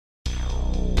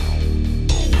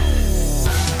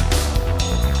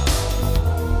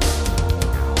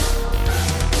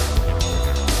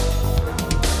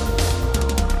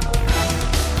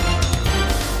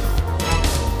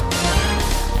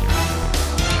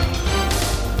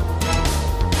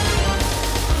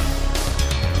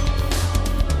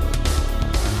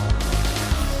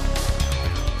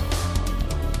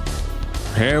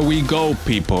There we go,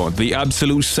 people. The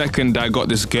absolute second I got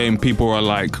this game, people are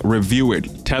like, review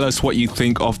it. Tell us what you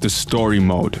think of the story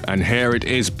mode. And here it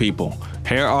is, people.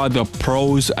 Here are the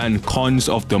pros and cons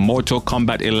of the Mortal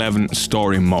Kombat 11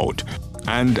 story mode.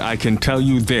 And I can tell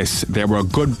you this, there were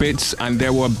good bits and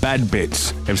there were bad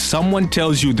bits. If someone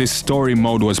tells you this story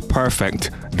mode was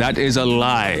perfect, that is a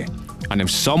lie. And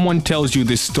if someone tells you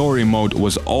this story mode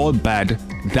was all bad,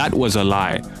 that was a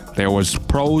lie. There was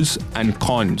pros and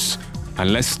cons.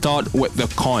 And let's start with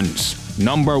the cons.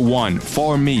 Number 1,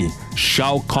 for me,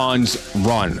 Shao Kahn's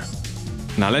run.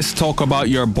 Now let's talk about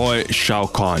your boy Shao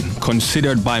Kahn,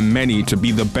 considered by many to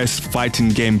be the best fighting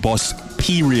game boss,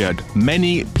 period.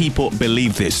 Many people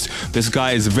believe this. This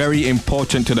guy is very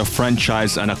important to the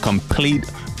franchise and a complete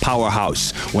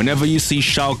powerhouse. Whenever you see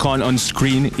Shao Kahn on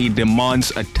screen, he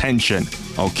demands attention,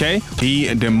 okay?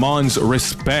 He demands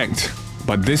respect.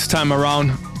 But this time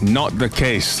around, not the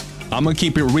case. I'm gonna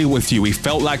keep it real with you. He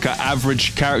felt like an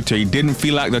average character. He didn't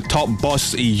feel like the top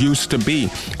boss he used to be.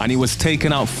 And he was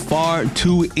taken out far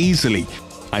too easily.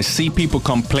 I see people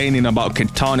complaining about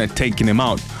Kitana taking him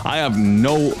out. I have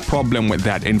no problem with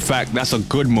that. In fact, that's a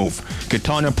good move.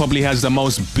 Kitana probably has the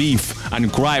most beef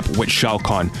and gripe with Shao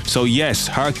Kahn. So yes,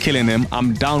 her killing him,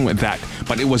 I'm down with that.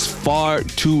 But it was far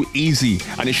too easy.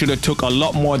 And it should have took a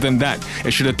lot more than that.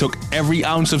 It should have took every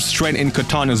ounce of strength in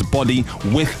Kitana's body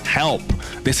with help.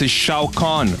 This is Shao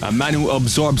Kahn, a man who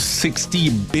absorbs 60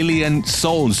 billion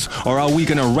souls. Or are we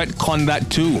gonna retcon that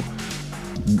too?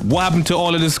 What happened to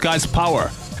all of this guy's power?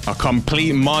 A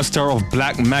complete master of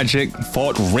black magic,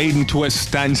 fought Raiden to a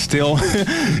standstill,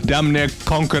 damn near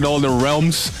conquered all the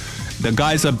realms. The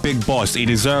guy's a big boss. He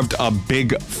deserved a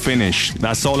big finish.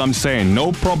 That's all I'm saying.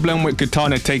 No problem with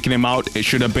Kitana taking him out. It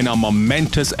should have been a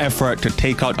momentous effort to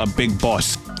take out a big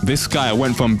boss. This guy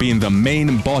went from being the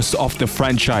main boss of the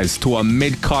franchise to a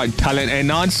mid-card talent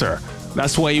enhancer.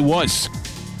 That's what he was.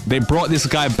 They brought this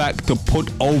guy back to put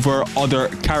over other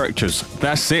characters.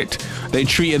 That's it. They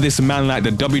treated this man like the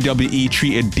WWE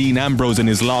treated Dean Ambrose in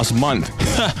his last month.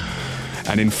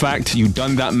 And in fact, you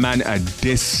done that man a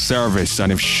disservice.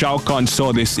 And if Shao Kahn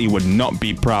saw this, he would not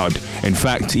be proud. In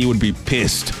fact, he would be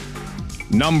pissed.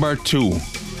 Number 2,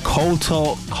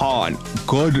 Kotal Kahn.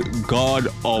 Good God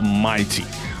Almighty.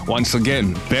 Once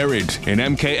again, buried in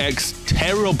MKX,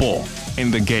 terrible in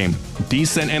the game,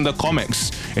 decent in the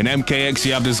comics. In MKX,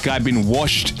 you have this guy being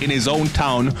washed in his own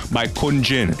town by Kun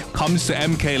Jin. Comes to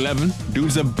MK11,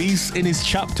 dude's a beast in his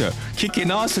chapter, kicking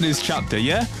ass in his chapter,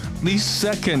 yeah? The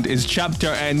second his chapter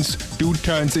ends, dude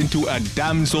turns into a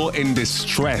damsel in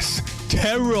distress.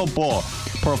 Terrible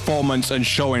performance and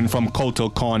showing from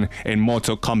Kotal Kahn in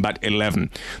Mortal Kombat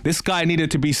 11. This guy needed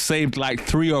to be saved like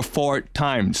 3 or 4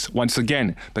 times. Once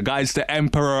again, the guy's the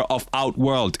emperor of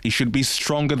Outworld. He should be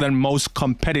stronger than most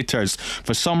competitors.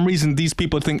 For some reason, these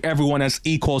people think everyone has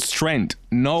equal strength.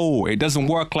 No, it doesn't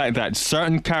work like that.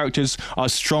 Certain characters are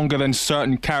stronger than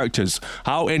certain characters.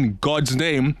 How in God's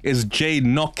name is Jade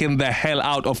knocking the hell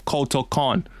out of Kotal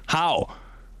Kahn? How?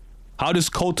 How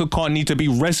does Kotal Kahn need to be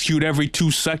rescued every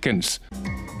 2 seconds?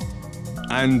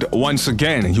 And once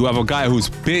again, you have a guy who's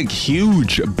big,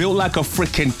 huge, built like a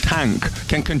freaking tank,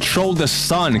 can control the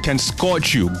sun, can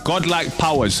scorch you, godlike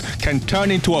powers, can turn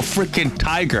into a freaking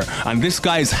tiger, and this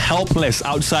guy is helpless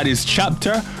outside his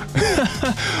chapter?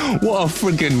 What a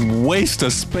freaking waste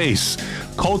of space.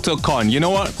 Kotal Kahn, you know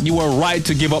what? You were right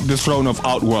to give up the throne of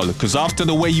Outworld, because after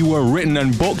the way you were written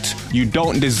and booked, you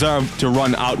don't deserve to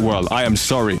run Outworld. I am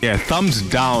sorry. Yeah, thumbs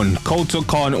down. Kotal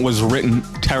Kahn was written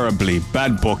terribly.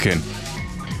 Bad booking.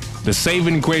 The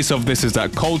saving grace of this is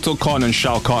that Kotal Kahn and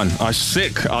Shao Kahn are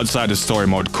sick outside the story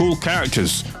mode. Cool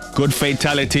characters, good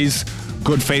fatalities,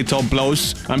 good fatal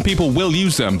blows, and people will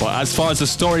use them, but as far as the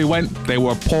story went, they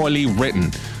were poorly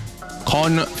written.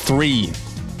 Con 3.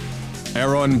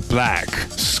 Aaron Black,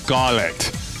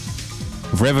 Scarlet,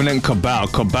 Revenant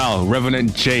Cabal,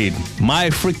 Revenant Jade, my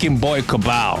freaking boy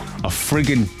Cabal, a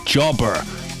friggin' jobber.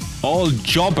 All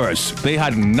jobbers. They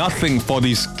had nothing for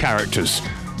these characters.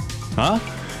 Huh?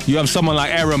 You have someone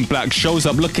like Aaron Black shows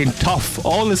up looking tough.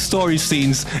 All the story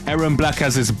scenes, Aaron Black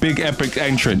has this big epic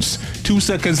entrance. 2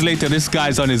 seconds later, this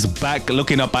guy's on his back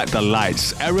looking up at the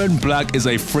lights. Aaron Black is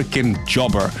a freaking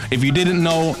jobber. If you didn't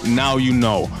know, now you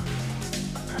know.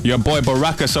 Your boy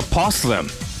Baraka surpassed them.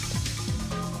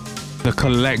 The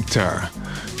Collector.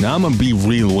 Now I'm gonna be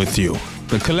real with you.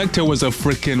 The Collector was a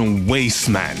freaking waste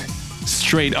man.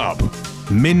 Straight up.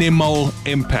 Minimal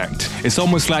impact. It's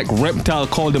almost like Reptile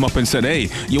called him up and said, hey,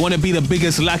 you want to be the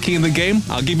biggest lackey in the game?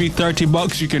 I'll give you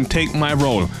 $30, you can take my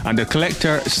role. And the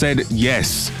Collector said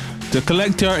yes. The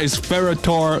Collector is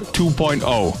Ferrator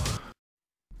 2.0.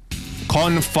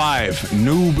 Con 5,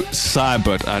 Noob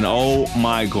Saibot, and oh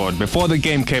my god, before the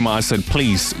game came out I said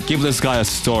please give this guy a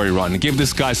story run, give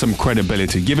this guy some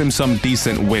credibility, give him some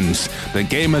decent wins. The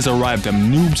game has arrived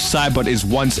and Noob Saibot is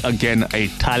once again a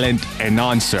talent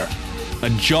enhancer, a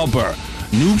jobber.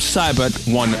 Noob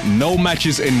Saibot won no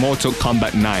matches in Mortal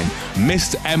Kombat 9,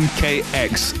 missed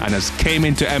MKX and has came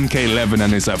into MK11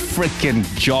 and is a freaking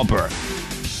jobber.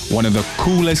 One of the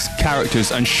coolest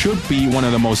characters and should be one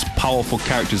of the most powerful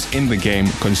characters in the game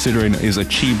considering his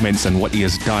achievements and what he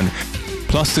has done.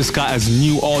 Plus this guy has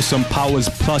new awesome powers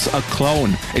plus a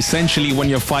clone. Essentially when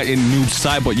you're fighting Noob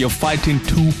Saibot, you're fighting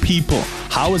two people.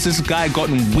 How has this guy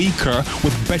gotten weaker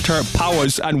with better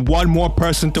powers and one more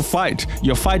person to fight?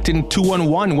 You're fighting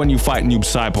 2-on-1 when you fight Noob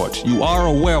Saibot. You are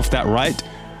aware of that, right?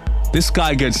 This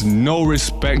guy gets no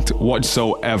respect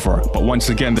whatsoever. But once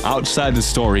again, outside the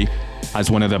story, as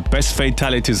one of the best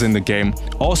fatalities in the game,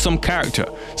 awesome character.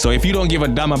 So if you don't give a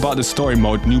damn about the story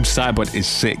mode, Noob Saibot is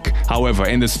sick. However,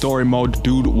 in the story mode,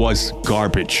 dude was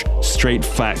garbage. Straight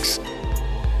facts.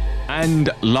 And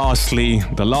lastly,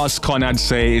 the last con I'd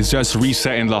say is just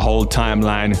resetting the whole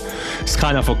timeline. It's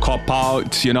kind of a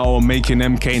cop-out, you know, making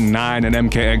MK9 and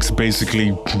MKX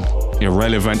basically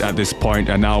irrelevant at this point,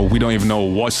 and now we don't even know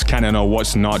what's canon or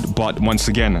what's not. But once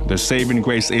again, the saving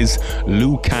grace is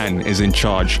Liu Kang is in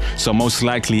charge, so most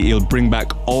likely he'll bring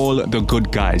back all the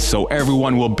good guys, so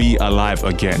everyone will be alive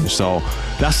again. So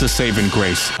that's the saving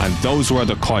grace, and those were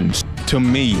the cons. To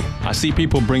me, I see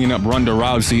people bringing up Ronda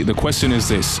Rousey. The question is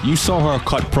this: you saw her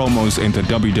cut promos into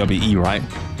WWE, right?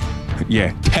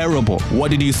 Yeah, terrible.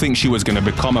 What did you think she was going to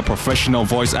become, a professional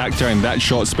voice actor in that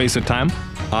short space of time?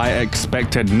 I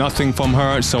expected nothing from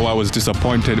her, so I was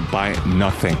disappointed by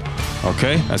nothing.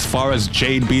 Okay, as far as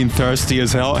Jade being thirsty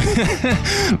as hell,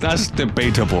 that's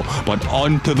debatable. But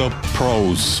on to the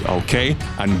pros, okay?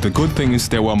 And the good thing is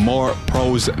there were more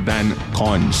pros than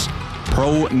cons.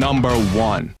 Pro number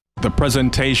 1. The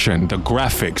presentation, the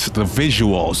graphics, the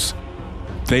visuals.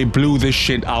 They blew this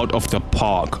shit out of the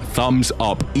park. Thumbs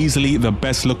up. Easily the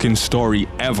best looking story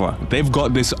ever. They've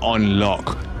got this on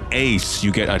lock. Ace,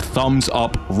 you get a thumbs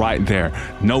up right there.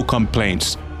 No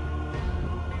complaints.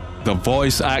 The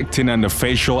voice acting and the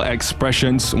facial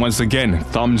expressions, once again,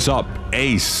 thumbs up.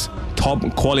 Ace. Top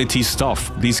quality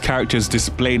stuff. These characters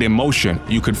displayed emotion.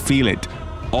 You could feel it.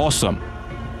 Awesome.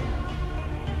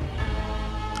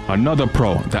 Another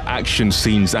pro, the action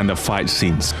scenes and the fight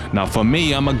scenes. Now for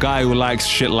me, I'm a guy who likes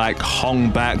shit like Hung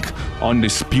Back,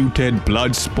 Undisputed,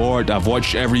 Bloodsport. I've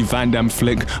watched every Van Damme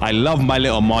flick. I love my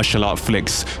little martial art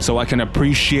flicks, so I can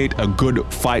appreciate a good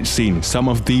fight scene. Some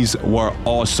of these were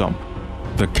awesome.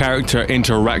 The character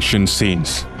interaction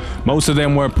scenes. Most of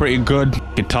them were pretty good.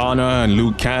 Kitana and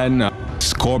Liu Kang,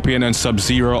 Scorpion and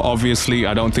Sub-Zero, obviously.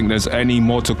 I don't think there's any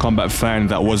Mortal Kombat fan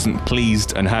that wasn't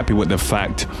pleased and happy with the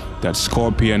fact that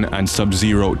Scorpion and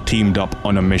Sub-Zero teamed up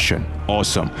on a mission.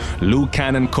 Awesome. Liu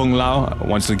Kang and Kung Lao,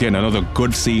 once again, another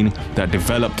good scene that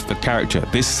developed the character.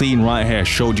 This scene right here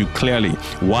showed you clearly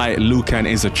why Liu Kang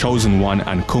is a chosen one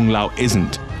and Kung Lao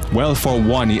isn't. Well, for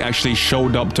one, he actually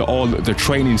showed up to all the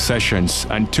training sessions,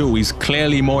 and two, he's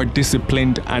clearly more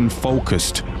disciplined and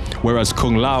focused, whereas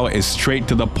Kung Lao is straight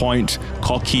to the point,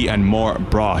 cocky and more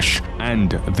brash.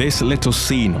 And this little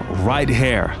scene right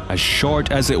here, as short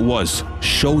as it was,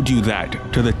 showed you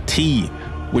that to the T,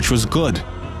 which was good.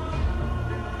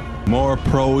 More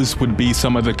pros would be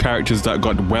some of the characters that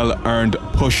got well-earned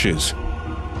pushes.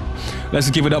 Let's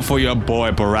give it up for your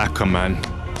boy Baraka, man.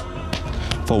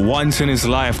 For once in his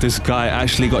life, this guy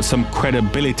actually got some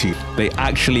credibility. They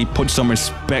actually put some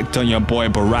respect on your boy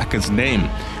Baraka's name.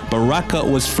 Baraka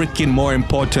was freaking more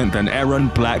important than Aaron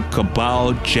Black,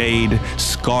 Cabal, Jade,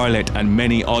 Scarlet, and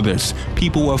many others.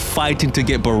 People were fighting to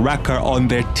get Baraka on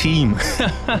their team.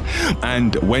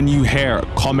 And when you hear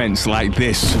comments like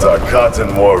this, "The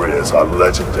Cotton Warriors are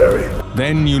legendary,"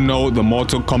 then you know the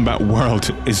Mortal Kombat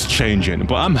world is changing.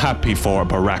 But I'm happy for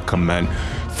Baraka, man.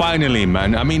 Finally,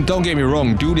 man. I mean, don't get me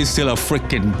wrong, dude is still a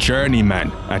freaking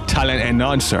journeyman, a talent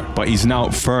enhancer, but he's now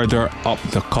further up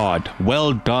the card.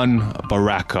 Well done,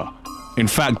 Baraka. In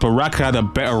fact, Baraka had a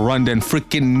better run than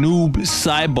freaking Noob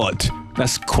Saibot.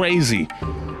 That's crazy.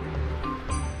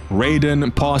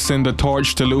 Raiden passing the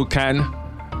torch to Liu Kang.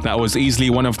 That was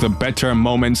easily one of the better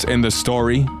moments in the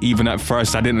story. Even at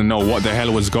first, I didn't know what the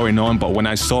hell was going on, but when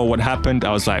I saw what happened,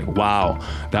 I was like, wow,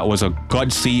 that was a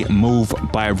gutsy move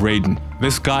by Raiden.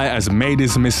 This guy has made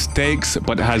his mistakes,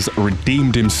 but has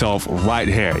redeemed himself right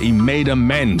here. He made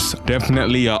amends.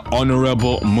 Definitely an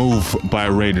honorable move by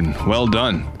Raiden. Well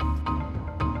done.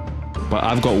 But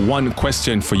I've got one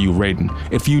question for you, Raiden.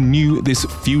 If you knew this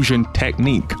fusion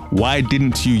technique, why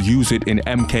didn't you use it in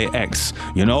MKX?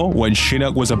 You know, when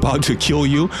Shinnok was about to kill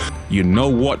you? You know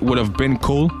what would have been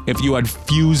cool? If you had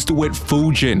fused with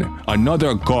Fujin,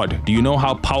 another god. Do you know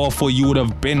how powerful you would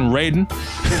have been, Raiden?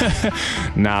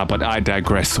 Nah, but I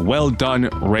digress. Well done,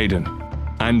 Raiden.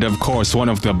 And of course, one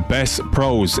of the best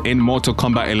pros in Mortal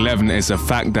Kombat 11 is the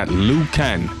fact that Liu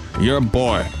Kang, your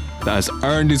boy, that has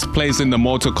earned his place in the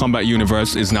Mortal Kombat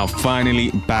universe, is now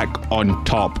finally back on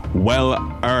top. Well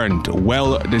earned,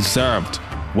 well deserved.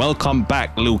 Welcome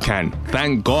back, Liu Kang.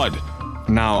 Thank God.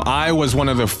 Now, I was one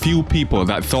of the few people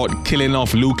that thought killing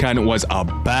off Liu Kang was a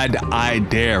bad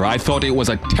idea. I thought it was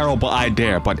a terrible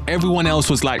idea, but everyone else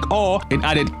was like, oh, it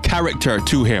added character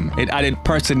to him. It added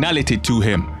personality to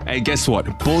him. Hey, guess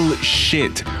what?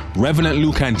 Bullshit. Revenant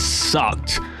Liu Kang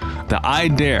sucked. The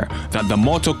idea that the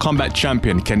Mortal Kombat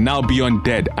champion can now be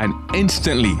undead and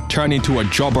instantly turn into a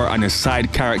jobber and a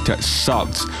side character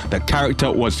sucks. The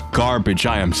character was garbage,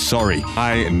 I am sorry.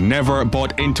 I never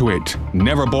bought into it.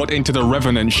 Never bought into the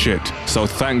Revenant shit. So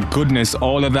thank goodness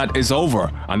all of that is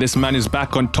over. And this man is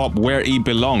back on top where he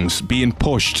belongs, being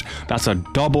pushed. That's a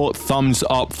double thumbs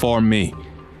up for me.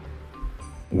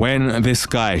 When this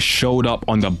guy showed up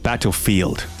on the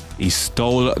battlefield, he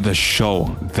stole the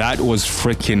show. That was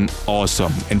freaking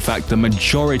awesome. In fact, the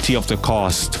majority of the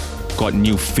cast got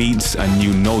new feats and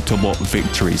new notable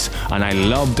victories. And I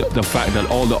loved the fact that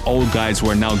all the old guys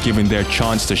were now given their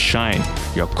chance to shine.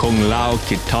 Your Kung Lao,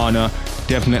 Kitana,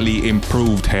 definitely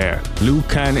improved here. Liu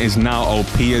Kang is now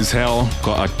OP as hell,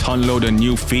 got a ton load of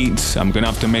new feats. I'm gonna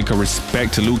have to make a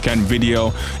respect to Liu Kang video.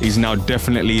 He's now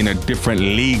definitely in a different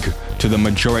league to the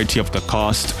majority of the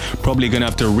cast. Probably gonna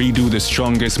have to redo the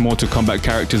strongest Mortal Kombat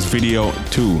characters video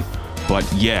too. But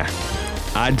yeah,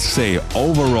 I'd say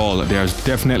overall there's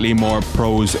definitely more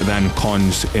pros than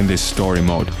cons in this story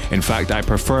mode. In fact, I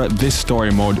prefer this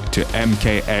story mode to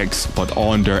MKX but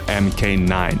under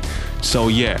MK9. So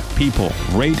yeah, people,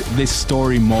 rate this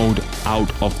story mode out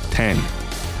of 10.